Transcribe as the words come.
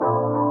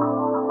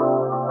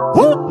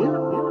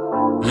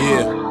Woo!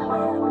 Yeah.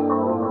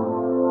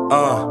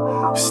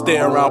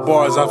 Staying around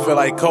bars, I feel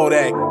like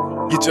Kodak.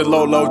 Get your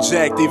low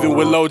jacked, even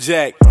with low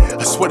jack.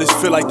 I swear this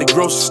feel like the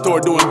grocery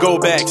store doing go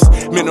backs.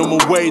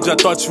 Minimum wage, I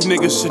thought you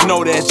niggas should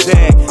know that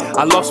jag.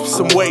 I lost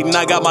some weight and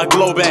I got my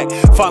glow back.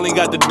 Finally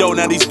got the dough,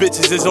 now these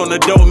bitches is on the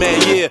dough,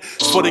 man, yeah.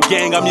 For the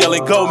gang, I'm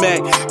yelling go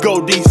Mac.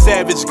 Go D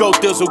Savage, go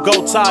Thizzle,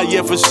 go Ty,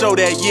 yeah, for sure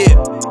that, yeah.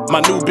 My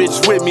new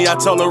bitch with me, I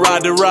told her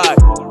ride to ride.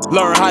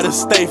 Learn how to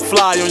stay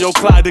fly on your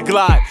Clyde to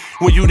glide.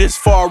 When you this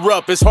far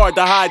up, it's hard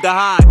to hide the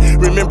hide.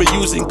 Remember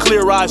using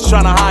clear eyes,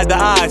 trying to hide the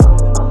eyes.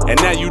 And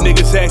now you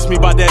niggas ask me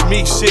about that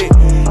meat shit.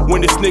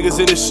 When this niggas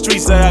in the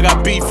streets that I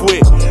got beef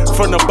with.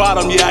 From the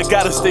bottom, yeah, I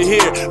gotta stay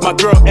here. My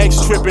girl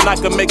ex trippin', I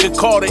can make a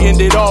call to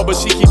end it all. But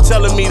she keep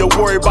telling me to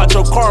worry about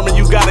your karma,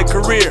 you got a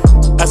career.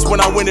 That's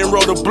when I went and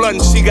rolled a blunt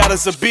and she got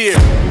us a beer.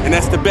 And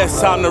that's the best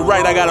time to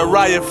write, I got a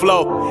riot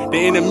flow. The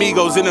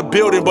enemigos in the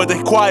building, but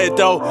they quiet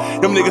though.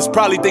 Them niggas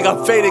probably think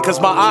I'm faded cause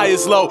my eye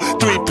is low.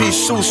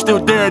 3-piece shoes still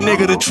there,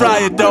 nigga, to try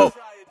it though.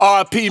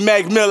 R.I.P.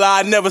 Mac Miller,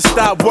 I never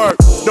stop work.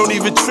 Don't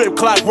even trip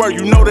clockwork,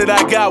 you know that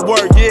I got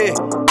work, yeah.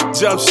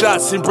 Jump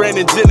shots in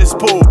Brandon Jennings'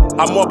 pool.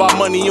 I'm more about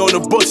money on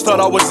the books, thought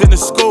I was in the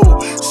school.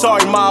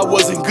 Sorry, ma, I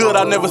wasn't good,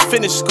 I never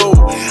finished school.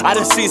 I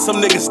done seen some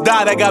niggas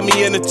die that got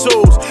me in the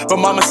tools. But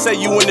mama say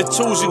you in the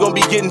tools, you gon'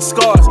 be getting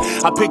scars.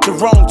 I picked the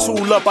wrong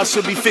tool up, I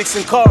should be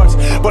fixing cars.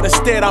 But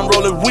instead I'm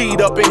rolling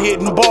weed up and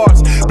hitting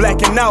bars.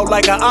 Blacking out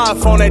like an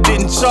iPhone that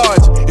didn't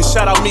charge. And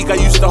shout out Meek, I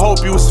used to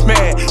hope you was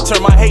mad.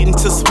 Turn my hate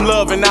into some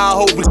love and now I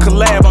hope we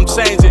collab, I'm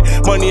changing.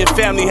 Money and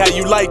family, how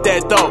you like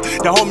that though?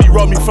 The homie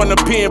wrote me from the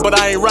pen, but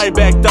I ain't right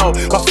back though.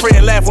 My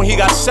friend laughed when he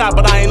got shot,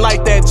 but I ain't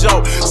like that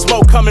joke.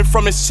 Smoke coming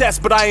from his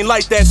chest, but I ain't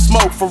like that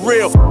smoke, for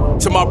real.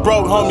 To my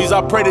broke homies,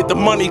 I pray that the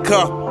money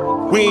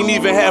come. We ain't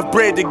even have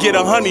bread to get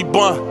a honey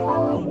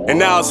bun. And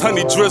now it's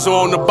honey drizzle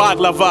on the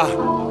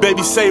baklava.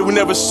 Baby say we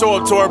never show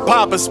up to her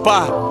papa's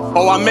spot.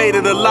 Oh, I made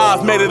it alive,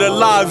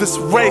 it's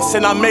a race.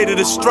 And I made it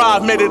a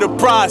strive, made it a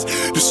prize.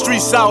 The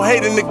streets out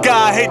hating the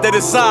guy, hate that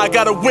it's I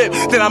got a whip.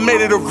 Then I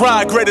made it a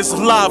ride, greatest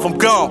alive, I'm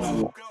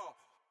gone.